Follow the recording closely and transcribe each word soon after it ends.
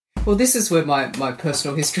Well, this is where my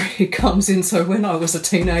personal history comes in. So when I was a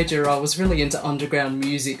teenager, I was really into underground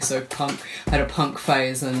music, so punk, I had a punk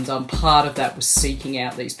phase, and part of that was seeking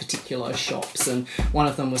out these particular shops, and one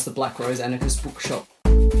of them was the Black Rose Anarchist Bookshop.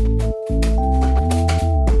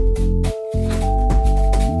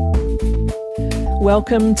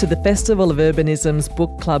 Welcome to the Festival of Urbanism's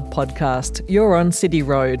Book Club podcast. You're on City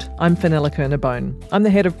Road. I'm Fenella Kernebone. I'm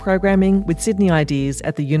the Head of Programming with Sydney Ideas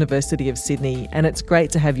at the University of Sydney, and it's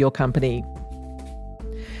great to have your company.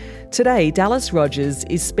 Today, Dallas Rogers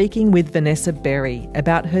is speaking with Vanessa Berry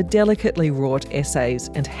about her delicately wrought essays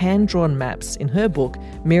and hand-drawn maps in her book,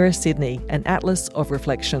 Mirror Sydney, an Atlas of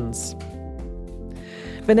Reflections.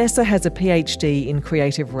 Vanessa has a PhD in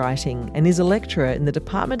creative writing and is a lecturer in the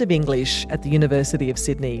Department of English at the University of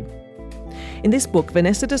Sydney. In this book,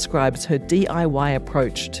 Vanessa describes her DIY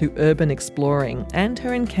approach to urban exploring and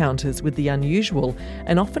her encounters with the unusual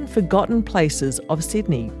and often forgotten places of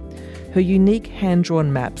Sydney. Her unique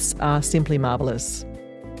hand-drawn maps are simply marvellous.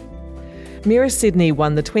 Mirror Sydney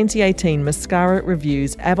won the 2018 Mascara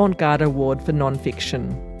Review's Avant-Garde Award for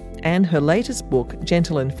Non-Fiction. And her latest book,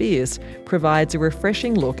 Gentle and Fierce, provides a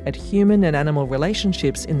refreshing look at human and animal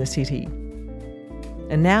relationships in the city.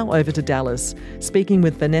 And now over to Dallas, speaking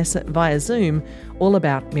with Vanessa via Zoom, all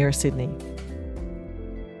about Mirror Sydney.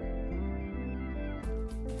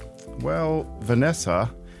 Well,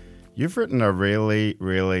 Vanessa, you've written a really,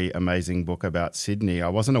 really amazing book about Sydney. I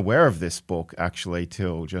wasn't aware of this book, actually,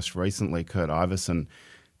 till just recently. Kurt Iverson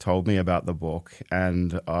told me about the book,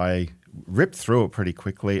 and I ripped through it pretty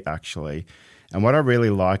quickly, actually. And what I really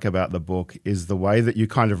like about the book is the way that you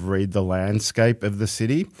kind of read the landscape of the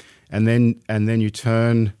city, and then you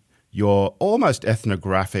turn your almost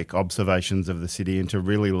ethnographic observations of the city into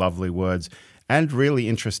really lovely words and really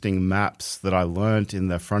interesting maps that I learnt in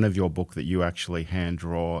the front of your book that you actually hand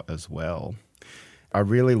draw as well. I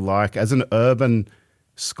really like, as an urban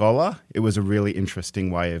scholar, it was a really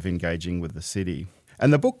interesting way of engaging with the city.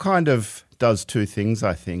 And the book kind of does two things,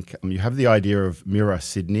 I think. You have the idea of Mirror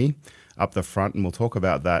Sydney up the front, and we'll talk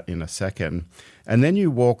about that in a second. And then you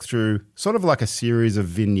walk through sort of like a series of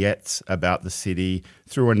vignettes about the city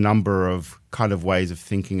through a number of kind of ways of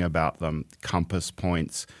thinking about them: compass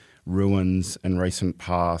points, ruins and recent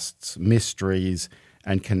pasts, mysteries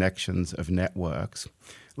and connections of networks.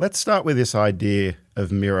 Let's start with this idea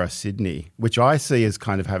of Mirror Sydney, which I see as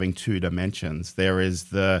kind of having two dimensions. There is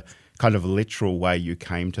the kind of literal way you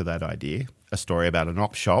came to that idea, a story about an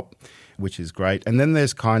op shop, which is great. And then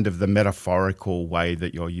there's kind of the metaphorical way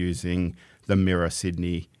that you're using the Mirror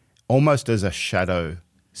Sydney almost as a shadow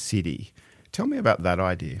city. Tell me about that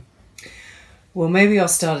idea. Well, maybe I'll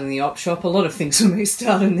start in the op shop. A lot of things for me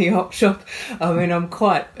start in the op shop. I mean, I'm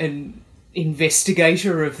quite an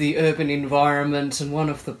investigator of the urban environment, and one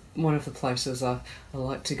of the places I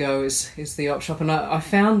like to go is the op shop. And I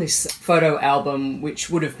found this photo album, which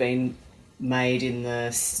would have been made in the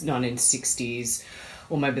 1960s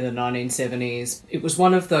or maybe the 1970s. It was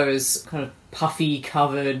one of those kind of puffy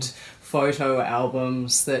covered photo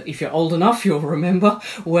albums that, if you're old enough, you'll remember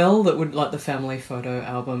well, that would, like the family photo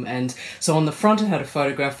album. And so on the front it had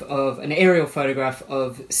an aerial photograph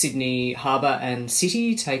of Sydney Harbour and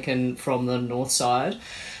City taken from the north side.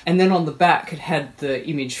 And then on the back it had the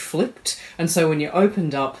image flipped. And so when you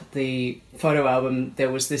opened up the photo album,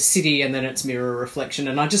 there was the city and then its mirror reflection.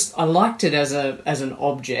 And I liked it as an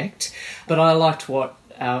object, but I liked what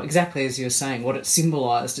exactly as you were saying, what it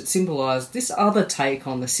symbolised. It symbolised this other take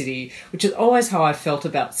on the city, which is always how I felt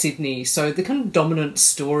about Sydney. So the kind of dominant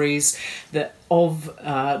stories of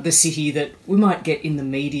the city that we might get in the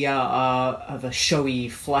media are of a showy,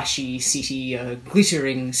 flashy city, a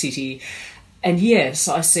glittering city. And yes,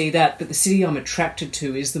 I see that, but the city I'm attracted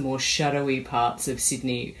to is the more shadowy parts of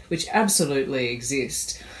Sydney, which absolutely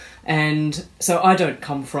exist. And so I don't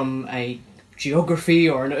come from a geography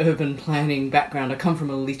or an urban planning background. I come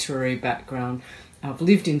from a literary background. I've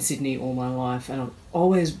lived in Sydney all my life, and I've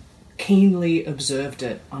always keenly observed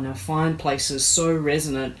it, and I find places so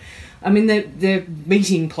resonant. I mean, they're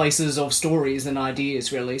meeting places of stories and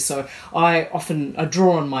ideas, really. So I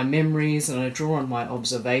draw on my memories and I draw on my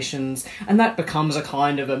observations, and that becomes a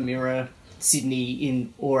kind of a mirror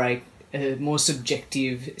Sydney or a more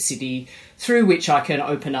subjective city through which I can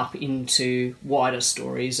open up into wider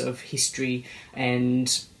stories of history and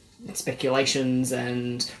speculations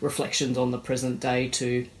and reflections on the present day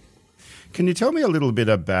too. Can you tell me a little bit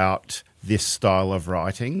about this style of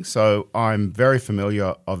writing? So I'm very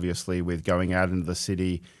familiar, obviously, with going out into the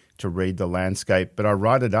city to read the landscape, but I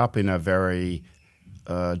write it up in a very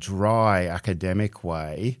dry academic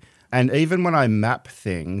way. And even when I map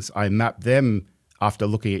things, I map them after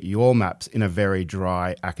looking at your maps in a very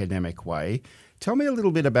dry academic way. Tell me a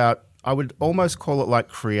little bit about, I would almost call it like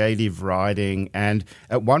creative writing, and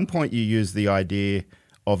at one point you use the idea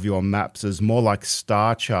of your maps as more like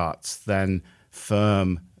star charts than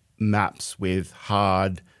firm maps with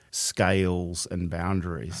hard scales and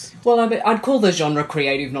boundaries. Well, I'd call the genre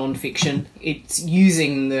creative non-fiction. It's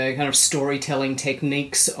using the kind of storytelling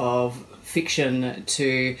techniques of fiction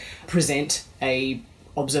to present a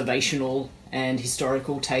observational and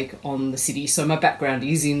historical take on the city. So my background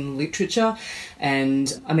is in literature,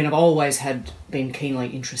 and I mean, I've always been keenly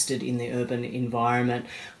interested in the urban environment,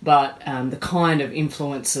 but the kind of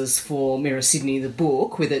influences for Mirror Sydney, the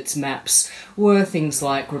book, with its maps, were things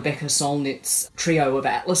like Rebecca Solnit's trio of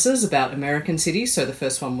atlases about American cities. So the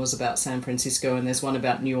first one was about San Francisco, and there's one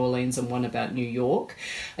about New Orleans and one about New York.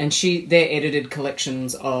 And they're edited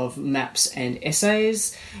collections of maps and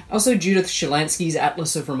essays. Also Judith Shalansky's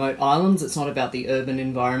Atlas of Remote Islands. It's not about the urban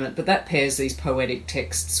environment, but that pairs these poetic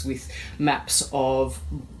texts with maps of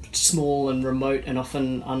small and remote and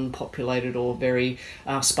often unpopulated or very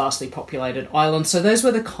sparsely populated islands. So those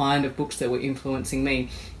were the kind of books that were influencing me.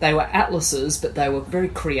 They were atlases, but they were very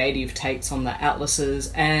creative takes on the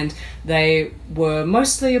atlases, and they were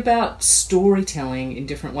mostly about storytelling in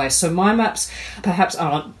different ways. So my maps perhaps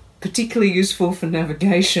aren't particularly useful for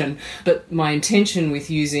navigation, but my intention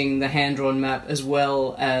with using the hand-drawn map as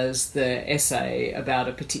well as the essay about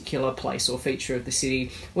a particular place or feature of the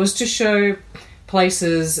city was to show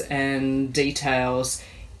places and details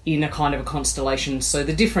in a kind of a constellation. So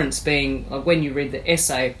the difference being, when you read the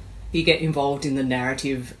essay, you get involved in the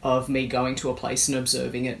narrative of me going to a place and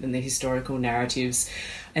observing it and the historical narratives.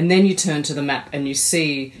 And then you turn to the map and you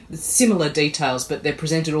see similar details, but they're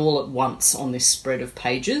presented all at once on this spread of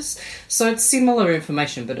pages. So it's similar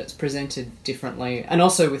information, but it's presented differently. And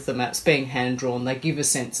also with the maps being hand-drawn, they give a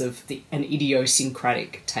sense of an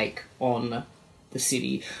idiosyncratic take on the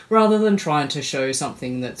city, rather than trying to show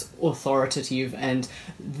something that's authoritative and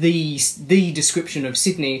the description of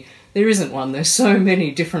Sydney. There isn't one. There's so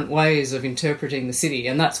many different ways of interpreting the city,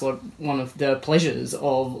 and that's what one of the pleasures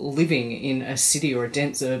of living in a city or a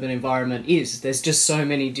dense urban environment is. There's just so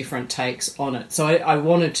many different takes on it. So I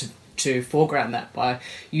wanted to foreground that by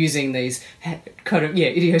using these kind of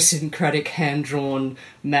idiosyncratic hand-drawn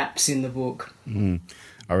maps in the book.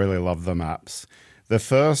 I really love the maps. The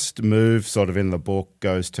first move sort of in the book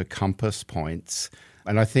goes to compass points.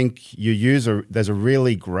 And I think there's a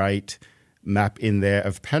really great map in there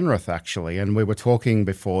of Penrith, actually. And we were talking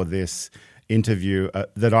before this interview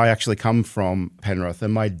that I actually come from Penrith.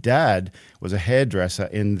 And my dad was a hairdresser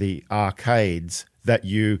in the arcades that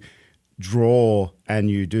you draw and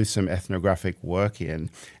you do some ethnographic work in.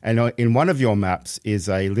 And in one of your maps is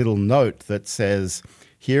a little note that says,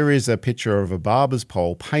 here is a picture of a barber's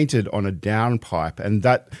pole painted on a downpipe, and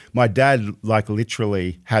that my dad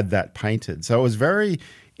literally had that painted. So it was very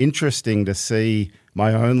interesting to see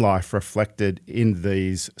my own life reflected in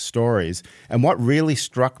these stories. And what really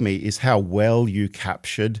struck me is how well you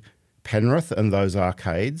captured Penrith and those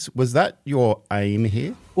arcades. Was that your aim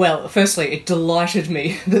here? Well, firstly, it delighted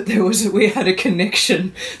me that we had a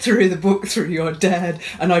connection through the book, through your dad,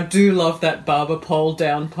 and I do love that barber pole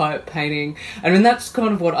downpipe painting. I mean, that's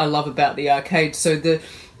kind of what I love about the arcade. So the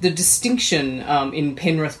distinction in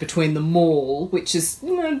Penrith between the mall, which is,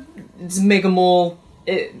 it's a mega mall,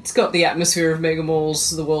 it's got the atmosphere of mega malls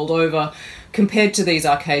the world over, compared to these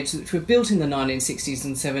arcades which were built in the 1960s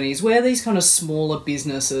and 70s, where these kind of smaller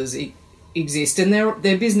businesses exist, and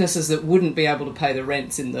they're businesses that wouldn't be able to pay the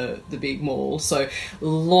rents in the big mall. So a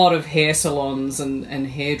lot of hair salons and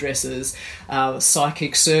hairdressers,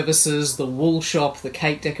 psychic services, the wool shop, the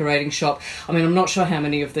cake decorating shop. I mean, I'm not sure how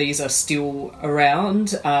many of these are still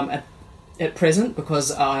around at present,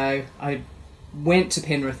 because I went to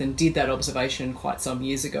Penrith and did that observation quite some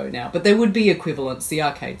years ago now. But there would be equivalents. The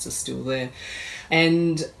arcades are still there.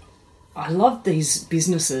 And I love these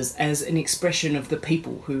businesses as an expression of the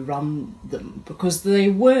people who run them, because they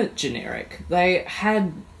weren't generic. They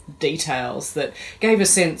had details that gave a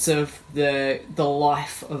sense of the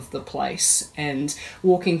life of the place. And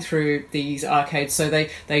walking through these arcades, so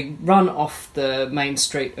they run off the main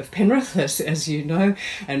street of Penrith, as you know,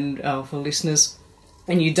 and for listeners,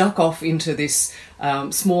 and you duck off into this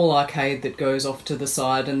small arcade that goes off to the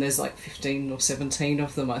side, and there's like 15 or 17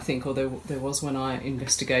 of them, I think, or there was when I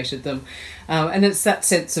investigated them. And it's that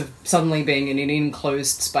sense of suddenly being in an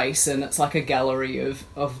enclosed space, and it's like a gallery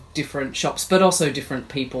of different shops, but also different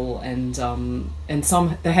people, and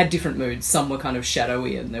some, they had different moods. Some were kind of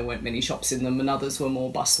shadowy and there weren't many shops in them, and others were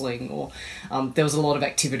more bustling, or there was a lot of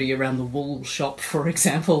activity around the wool shop, for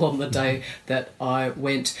example, on the day that I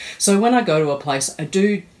went. So when I go to a place,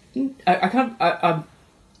 I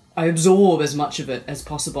absorb as much of it as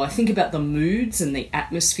possible. I think about the moods and the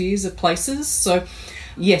atmospheres of places. So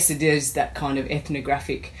yes, it is that kind of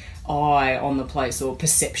ethnographic eye on the place, or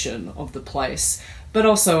perception of the place. But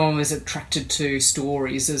also I'm always attracted to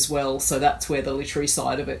stories as well, so that's where the literary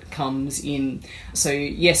side of it comes in. So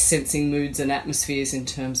yes, sensing moods and atmospheres in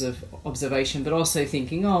terms of observation, but also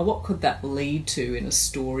thinking, what could that lead to in a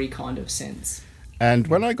story kind of sense? And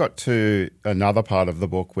when I got to another part of the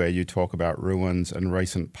book where you talk about ruins and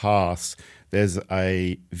recent paths, there's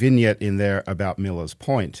a vignette in there about Millers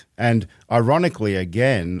Point. And ironically,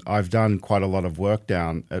 again, I've done quite a lot of work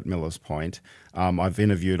down at Millers Point. I've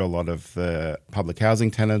interviewed a lot of the public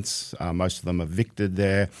housing tenants. Most of them evicted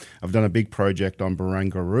there. I've done a big project on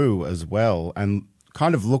Barangaroo as well, and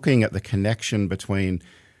kind of looking at the connection between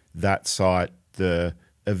that site, the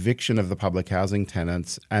eviction of the public housing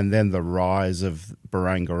tenants, and then the rise of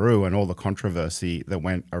Barangaroo and all the controversy that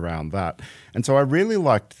went around that. And so I really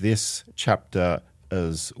liked this chapter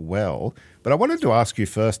as well. But I wanted to ask you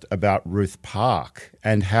first about Ruth Park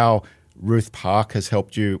and how Ruth Park has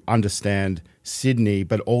helped you understand Sydney,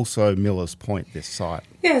 but also Millers Point, this site.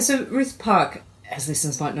 Yeah, so Ruth Park, as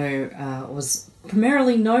listeners might know, was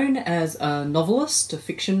primarily known as a novelist, a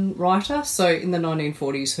fiction writer. So in the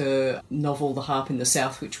 1940s, her novel The Harp in the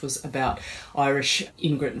South, which was about Irish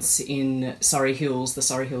immigrants in Surrey Hills, the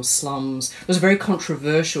Surrey Hills slums, was a very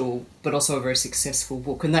controversial but also a very successful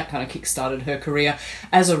book, and that kind of kick-started her career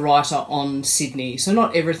as a writer on Sydney. So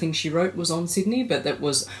not everything she wrote was on Sydney, but that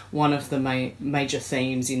was one of the major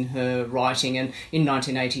themes in her writing. And in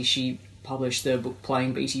 1980, she published the book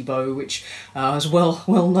Playing Beatty Bow, which was well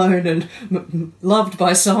known and loved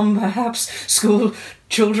by some, perhaps, school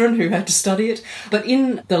children who had to study it. But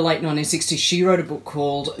in the late 1960s, she wrote a book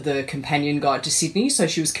called The Companion Guide to Sydney. So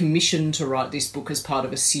she was commissioned to write this book as part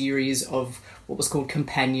of a series of what was called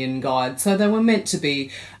companion guides. So they were meant to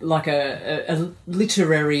be like a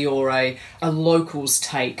literary or a local's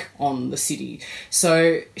take on the city.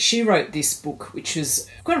 So she wrote this book, which was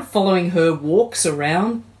kind of following her walks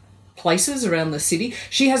around places around the city.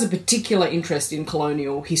 She has a particular interest in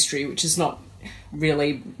colonial history, which is not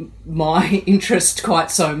really my interest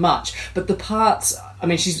quite so much, but the parts, I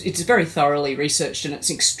mean, it's very thoroughly researched, and it's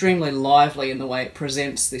extremely lively in the way it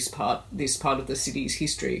presents this part of the city's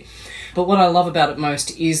history. But what I love about it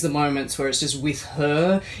most is the moments where it's just with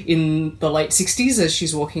her in the late 60s as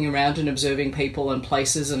she's walking around and observing people and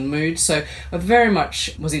places and moods. So I very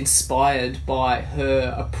much was inspired by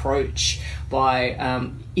her approach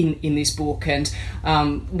in this book. And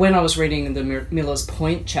when I was reading the Millers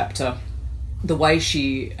Point chapter, the way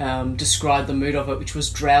she described the mood of it, which was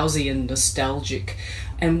drowsy and nostalgic.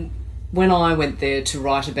 And when I went there to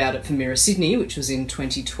write about it for Mirror Sydney, which was in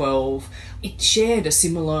 2012, it shared a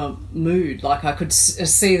similar mood. Like I could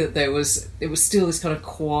see that there was still this kind of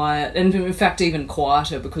quiet, and in fact even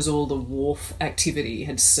quieter because all the wharf activity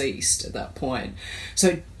had ceased at that point. So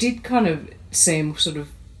it did kind of seem sort of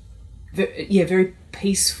very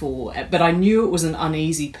peaceful, but I knew it was an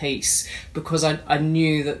uneasy peace because I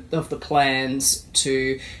knew that of the plans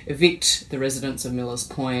to evict the residents of Millers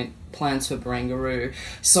Point, plans for Barangaroo.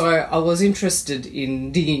 So I was interested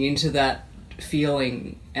in digging into that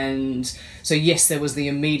feeling. And so yes, there was the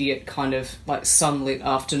immediate kind of like sunlit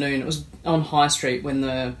afternoon. It was on High Street when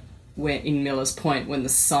in Millers Point, when the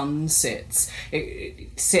sun sets, it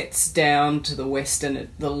sets down to the west and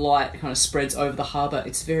the light kind of spreads over the harbour.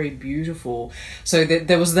 It's very beautiful. So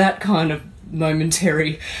there was that kind of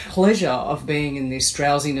momentary pleasure of being in this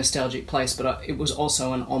drowsy, nostalgic place, but it was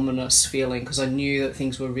also an ominous feeling because I knew that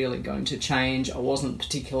things were really going to change. I wasn't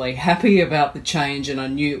particularly happy about the change, and I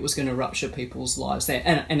knew it was going to rupture people's lives there,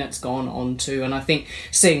 and it's gone on to. And I think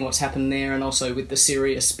seeing what's happened there, and also with the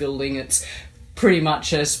Sirius building, it's pretty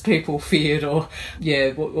much as people feared, or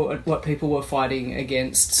what people were fighting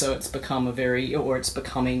against. So it's becoming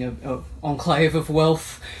a enclave of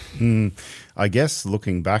wealth. I guess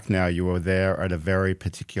looking back now, you were there at a very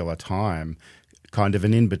particular time, kind of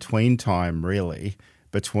an in-between time, really,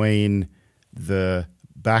 between the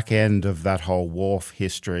back end of that whole wharf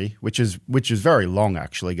history, which is very long,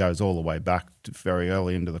 actually, goes all the way back to very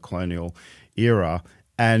early into the colonial era,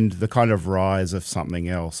 and the kind of rise of something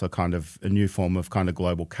else, a new form of kind of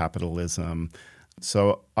global capitalism.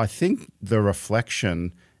 So I think the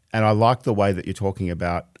reflection, and I like the way that you're talking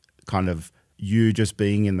about kind of you just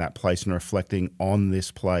being in that place and reflecting on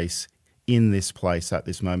this place, in this place at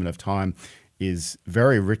this moment of time, is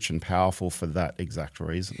very rich and powerful for that exact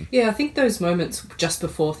reason. Yeah, I think those moments just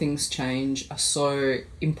before things change are so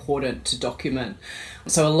important to document.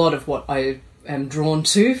 So a lot of what I am drawn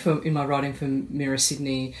to in my writing for Mirror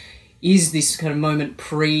Sydney is this kind of moment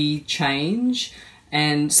pre-change,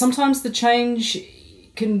 and sometimes the change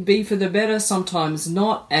can be for the better, sometimes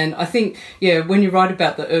not. And I think, when you write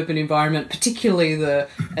about the urban environment, particularly the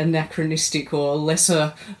anachronistic or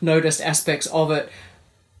lesser noticed aspects of it,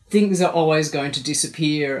 things are always going to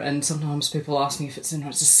disappear. And sometimes people ask me if it's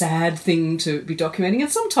a sad thing to be documenting,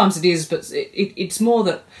 and sometimes it is, but it's more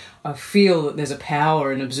that I feel that there's a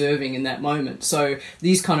power in observing in that moment. So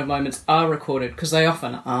these kind of moments are recorded because they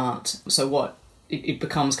often aren't. So it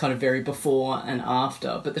becomes kind of very before and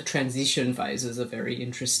after, but the transition phases are very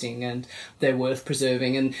interesting and they're worth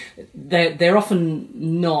preserving, and they're often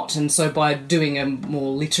not. And so by doing a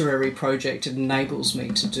more literary project, it enables me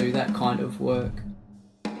to do that kind of work.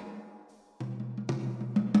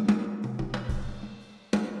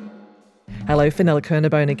 Hello, Fenella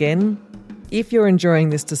Kernebone again. If you're enjoying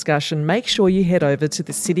this discussion, make sure you head over to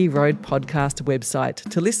the City Road podcast website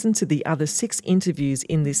to listen to the other 6 interviews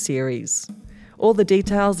in this series. All the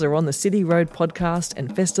details are on the City Road podcast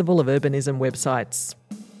and Festival of Urbanism websites.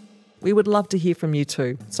 We would love to hear from you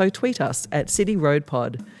too, so tweet us at City Road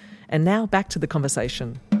Pod. And now back to the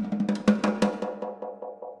conversation.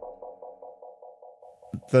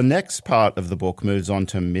 The next part of the book moves on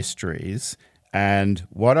to mysteries. And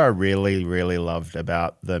what I really, really loved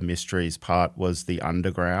about the mysteries part was the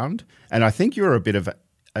underground. And I think you're a bit of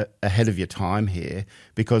ahead of your time here,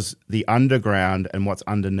 because the underground and what's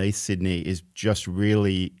underneath Sydney is just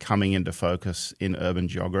really coming into focus in urban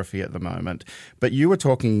geography at the moment. But you were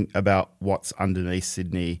talking about what's underneath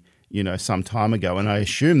Sydney, some time ago. And I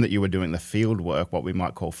assume that you were doing the field work, what we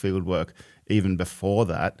might call field work, even before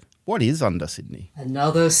that. What is under Sydney?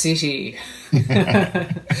 Another city.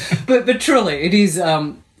 but truly, it is,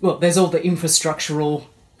 there's all the infrastructural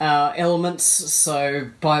elements,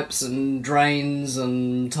 so pipes and drains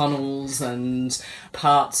and tunnels and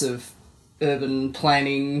parts of urban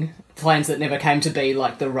planning, plans that never came to be,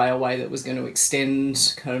 like the railway that was going to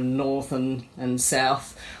extend kind of north and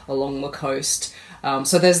south along the coast.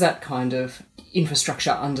 So there's that kind of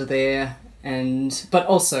infrastructure under there. But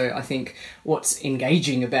also, I think what's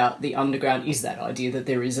engaging about the underground is that idea that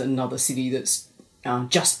there is another city that's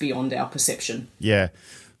just beyond our perception. Yeah,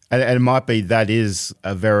 and it might be that is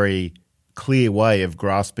a very clear way of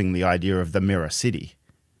grasping the idea of the mirror city,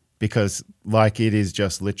 because it is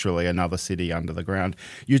just literally another city under the ground.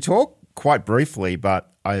 You talk quite briefly,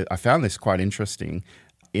 but I found this quite interesting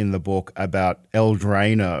in the book about El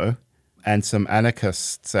Drano and some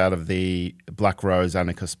anarchists out of the Black Rose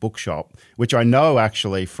Anarchist Bookshop, which I know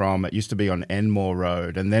actually from, it used to be on Enmore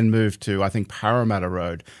Road and then moved to, I think, Parramatta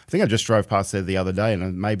Road. I think I just drove past there the other day,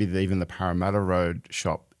 and maybe even the Parramatta Road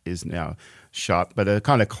shop is now shut, but a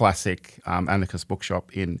kind of classic anarchist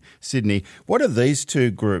bookshop in Sydney. What do these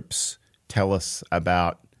two groups tell us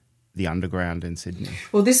about the underground in Sydney?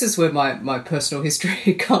 Well, this is where my personal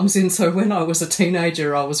history comes in. So when I was a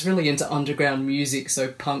teenager, I was really into underground music,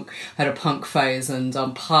 so had a punk phase, and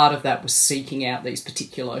part of that was seeking out these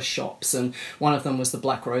particular shops, and one of them was the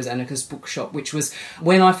Black Rose Anarchist Bookshop, which was,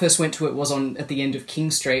 when I first went to it, was at the end of King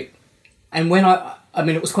Street. And when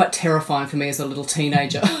it was quite terrifying for me as a little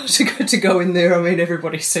teenager to go in there. I mean,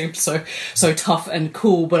 everybody seemed so tough and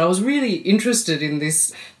cool, but I was really interested in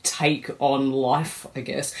this take on life, I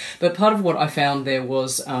guess. But part of what I found there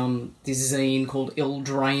was this zine called El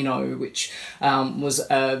Drano, which was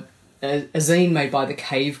a zine made by the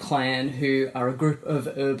Cave Clan, who are a group of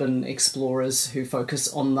urban explorers who focus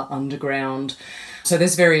on the underground. So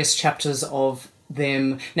there's various chapters of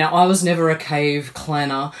them. Now, I was never a cave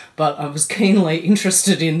clanner, but I was keenly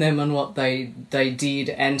interested in them and what they did,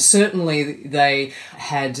 and certainly they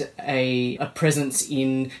had a presence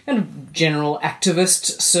in kind of general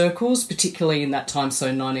activist circles, particularly in that time,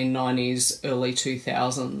 so 1990s, early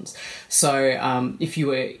 2000s. So if you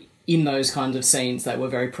were in those kinds of scenes, they were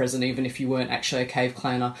very present, even if you weren't actually a cave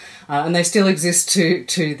clanner. And they still exist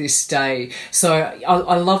to this day. So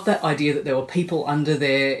I love that idea that there were people under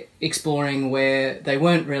there exploring where they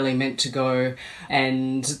weren't really meant to go,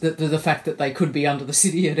 and the fact that they could be under the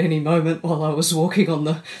city at any moment while I was walking on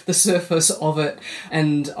the surface of it.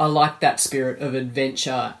 And I like that spirit of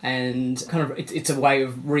adventure, and kind of it's a way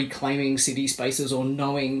of reclaiming city spaces or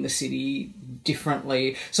knowing the city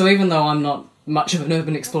differently. So even though I'm not much of an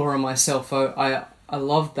urban explorer myself, I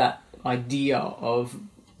love that idea of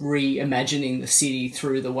reimagining the city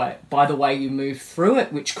by the way you move through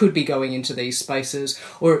it, which could be going into these spaces,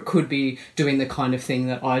 or it could be doing the kind of thing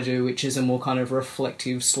that I do, which is a more kind of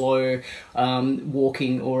reflective, slow,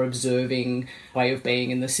 walking or observing way of being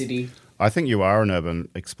in the city. I think you are an urban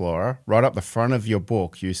explorer. Right up the front of your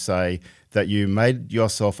book, you say that you made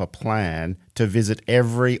yourself a plan to visit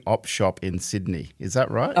every op shop in Sydney. Is that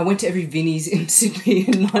right? I went to every Vinnie's in Sydney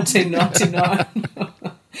in 1999.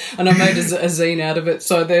 And I made a zine out of it,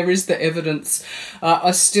 so there is the evidence.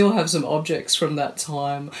 I still have some objects from that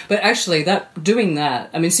time. But actually,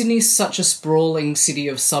 Sydney's such a sprawling city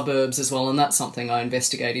of suburbs as well, and that's something I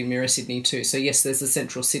investigate in Mirror Sydney too. So yes, there's the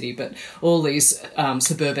central city, but all these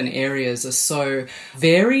suburban areas are so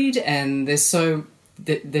varied and they're so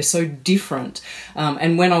different.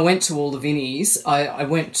 And when I went to all the Vinnies, I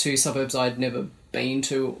went to suburbs I'd never been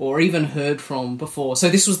to or even heard from before. So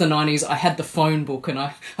this was the 90s. I had the phone book and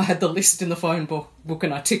I had the list in the phone book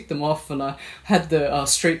and I ticked them off, and I had the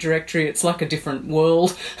street directory. It's like a different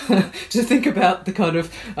world to think about the kind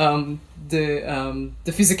of the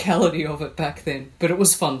physicality of it back then. But it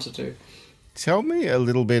was fun to do. Tell me a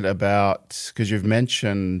little bit about, because you've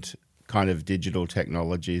mentioned kind of digital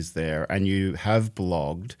technologies there, and you have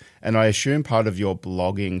blogged, and I assume part of your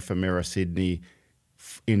blogging for Mirror Sydney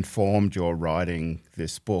informed your writing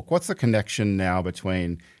this book. What's the connection now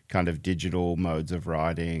between kind of digital modes of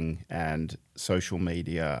writing and social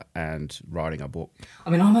media and writing a book?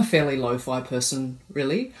 I mean, I'm a fairly lo-fi person,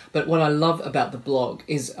 really, but what I love about the blog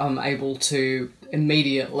is I'm able to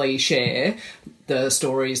immediately share the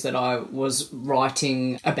stories that I was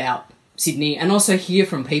writing about Sydney, and also hear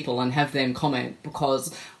from people and have them comment,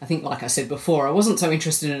 because I think, like I said before, I wasn't so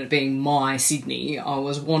interested in it being my Sydney. I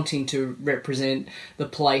was wanting to represent the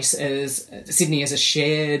place as Sydney as a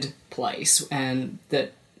shared place, and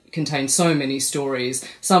that contains so many stories,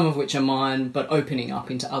 some of which are mine, but opening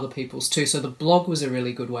up into other people's too. So the blog was a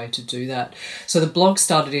really good way to do that. So the blog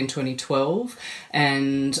started in 2012,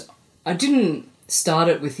 and I didn't start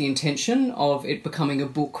it with the intention of it becoming a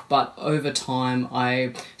book, but over time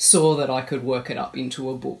I saw that I could work it up into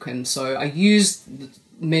a book, and so I used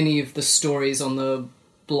many of the stories on the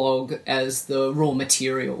blog as the raw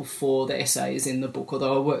material for the essays in the book,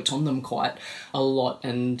 although I worked on them quite a lot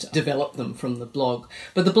and developed them from the blog.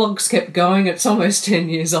 But the blog's kept going. It's almost 10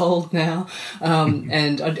 years old now,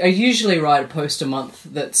 and I usually write a post a month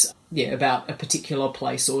that's about a particular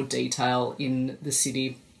place or detail in the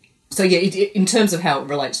city. So in terms of how it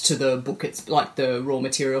relates to the book, it's like the raw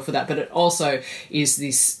material for that, but it also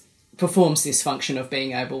performs this function of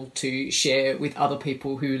being able to share with other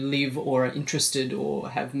people who live or are interested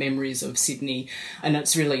or have memories of Sydney, and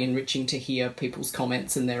it's really enriching to hear people's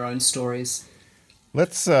comments and their own stories.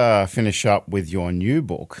 Let's finish up with your new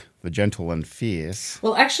book, The Gentle and Fierce.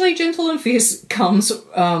 Well, actually, Gentle and Fierce comes,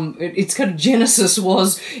 its kind of genesis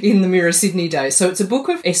was in the Mirror Sydney days. So it's a book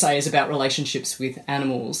of essays about relationships with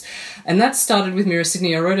animals. And that started with Mirror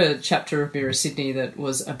Sydney. I wrote a chapter of Mirror Sydney that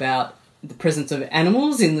was about the presence of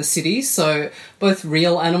animals in the city. So both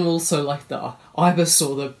real animals, so like the ibis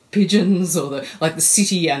or the pigeons or the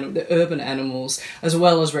city and the urban animals, as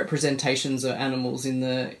well as representations of animals in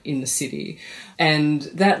the city. And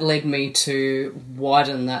that led me to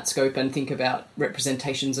widen that scope and think about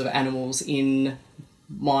representations of animals in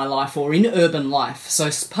my life or in urban life.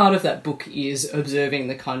 So part of that book is observing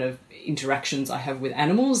the kind of interactions I have with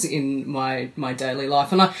animals in my daily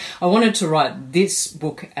life. And I wanted to write this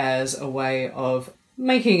book as a way of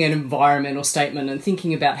making an environmental statement and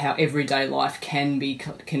thinking about how everyday life can be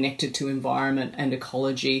connected to environment and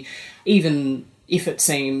ecology, even if it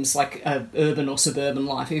seems like a urban or suburban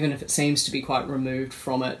life, even if it seems to be quite removed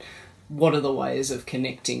from it. What are the ways of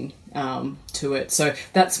connecting to it? So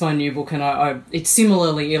that's my new book, and it's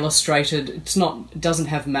similarly illustrated. It doesn't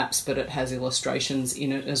have maps, but it has illustrations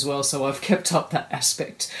in it as well. So I've kept up that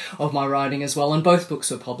aspect of my writing as well. And both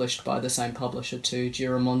books were published by the same publisher too,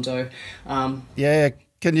 Giramondo.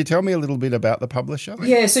 Can you tell me a little bit about the publisher?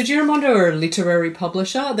 Yeah, so Giramondo are a literary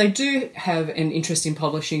publisher. They do have an interest in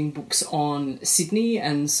publishing books on Sydney,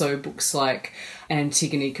 and so books like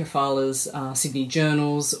Antigone Kefala's Sydney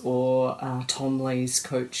Journals or Tom Lee's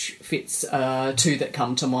Coach Fitz, two that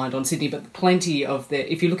come to mind on Sydney, but plenty of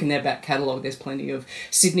if you look in their back catalogue, there's plenty of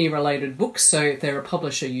Sydney-related books, so if they're a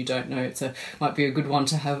publisher you don't know, might be a good one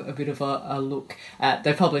to have a bit of a look at.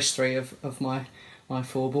 They published 3 of my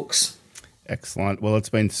 4 books. Excellent. Well, it's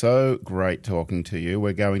been so great talking to you.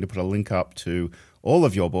 We're going to put a link up to all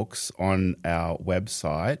of your books on our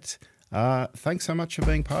website. Thanks so much for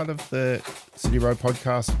being part of the City Road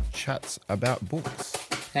podcast chats about books.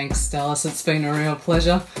 Thanks, Dallas. It's been a real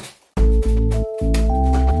pleasure.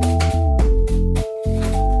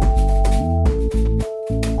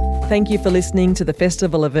 Thank you for listening to the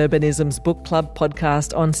Festival of Urbanism's Book Club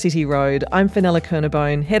podcast on City Road. I'm Fenella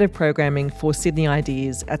Kernebone, Head of Programming for Sydney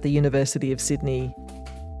Ideas at the University of Sydney.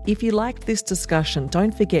 If you liked this discussion,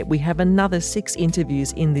 don't forget we have another 6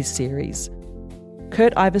 interviews in this series.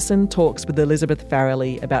 Kurt Iveson talks with Elizabeth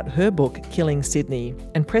Farrelly about her book Killing Sydney,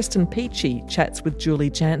 and Preston Peachy chats with Julie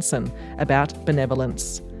Jansen about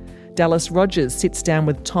benevolence. Dallas Rogers sits down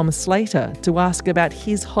with Tom Slater to ask about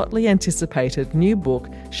his hotly anticipated new book,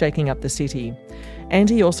 Shaking Up the City. And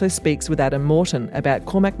he also speaks with Adam Morton about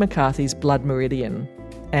Cormac McCarthy's Blood Meridian.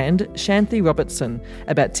 And Shanthi Robertson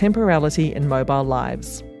about temporality and mobile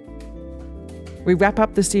lives. We wrap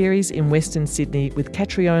up the series in Western Sydney with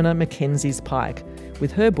Catriona Mackenzie's Pike,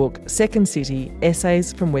 with her book Second City,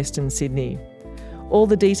 Essays from Western Sydney. All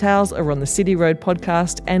the details are on the City Road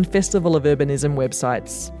podcast and Festival of Urbanism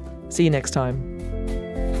websites. See you next time.